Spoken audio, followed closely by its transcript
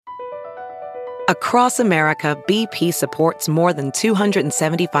Across America, BP supports more than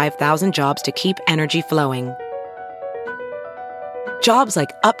 275,000 jobs to keep energy flowing. Jobs like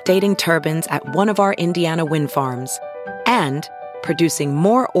updating turbines at one of our Indiana wind farms and producing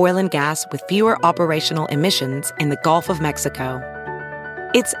more oil and gas with fewer operational emissions in the Gulf of Mexico.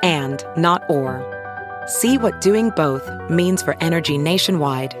 It's and, not or. See what doing both means for energy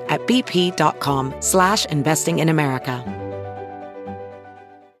nationwide at bp.com/investing in America.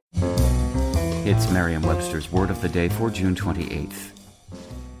 It's Merriam-Webster's Word of the Day for June 28th.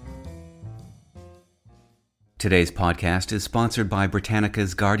 Today's podcast is sponsored by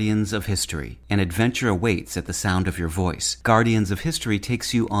Britannica's Guardians of History. An adventure awaits at the sound of your voice. Guardians of History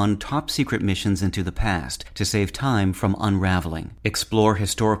takes you on top-secret missions into the past to save time from unraveling. Explore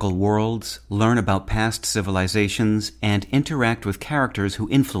historical worlds, learn about past civilizations, and interact with characters who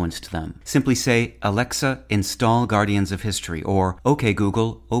influenced them. Simply say, "Alexa, install Guardians of History," or "OK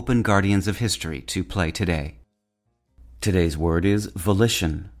Google, open Guardians of History" to play today. Today's word is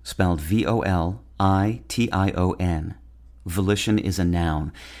volition, spelled VOLITION. Volition is a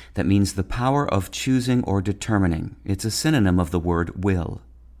noun that means the power of choosing or determining. It's a synonym of the word will.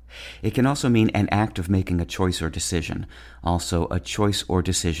 It can also mean an act of making a choice or decision, also a choice or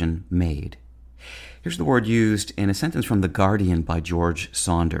decision made. Here's the word used in a sentence from The Guardian by George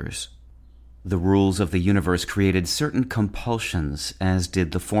Saunders. The rules of the universe created certain compulsions, as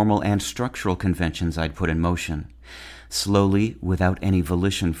did the formal and structural conventions I'd put in motion. Slowly, without any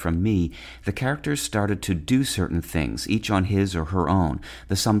volition from me, the characters started to do certain things, each on his or her own,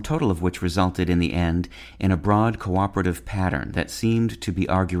 the sum total of which resulted in the end in a broad cooperative pattern that seemed to be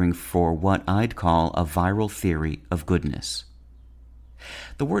arguing for what I'd call a viral theory of goodness.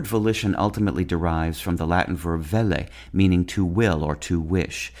 The word volition ultimately derives from the Latin verb velle, meaning to will or to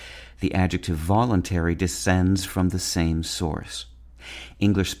wish. The adjective voluntary descends from the same source.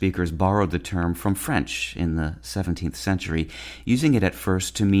 English speakers borrowed the term from French in the 17th century, using it at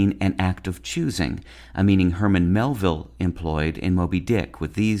first to mean an act of choosing, a meaning Herman Melville employed in Moby Dick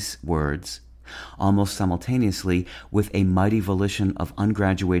with these words, "Almost simultaneously, with a mighty volition of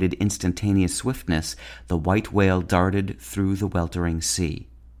ungraduated instantaneous swiftness, the white whale darted through the weltering sea."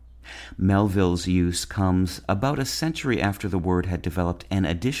 Melville's use comes about a century after the word had developed an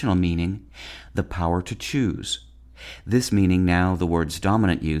additional meaning, the power to choose. This meaning, now the word's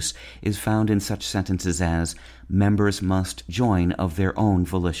dominant use, is found in such sentences as, "Members must join of their own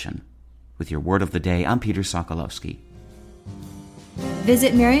volition." With your Word of the Day, I'm Peter Sokolowski.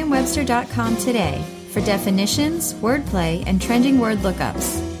 Visit Merriam-Webster.com today for definitions, wordplay, and trending word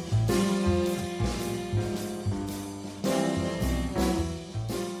lookups.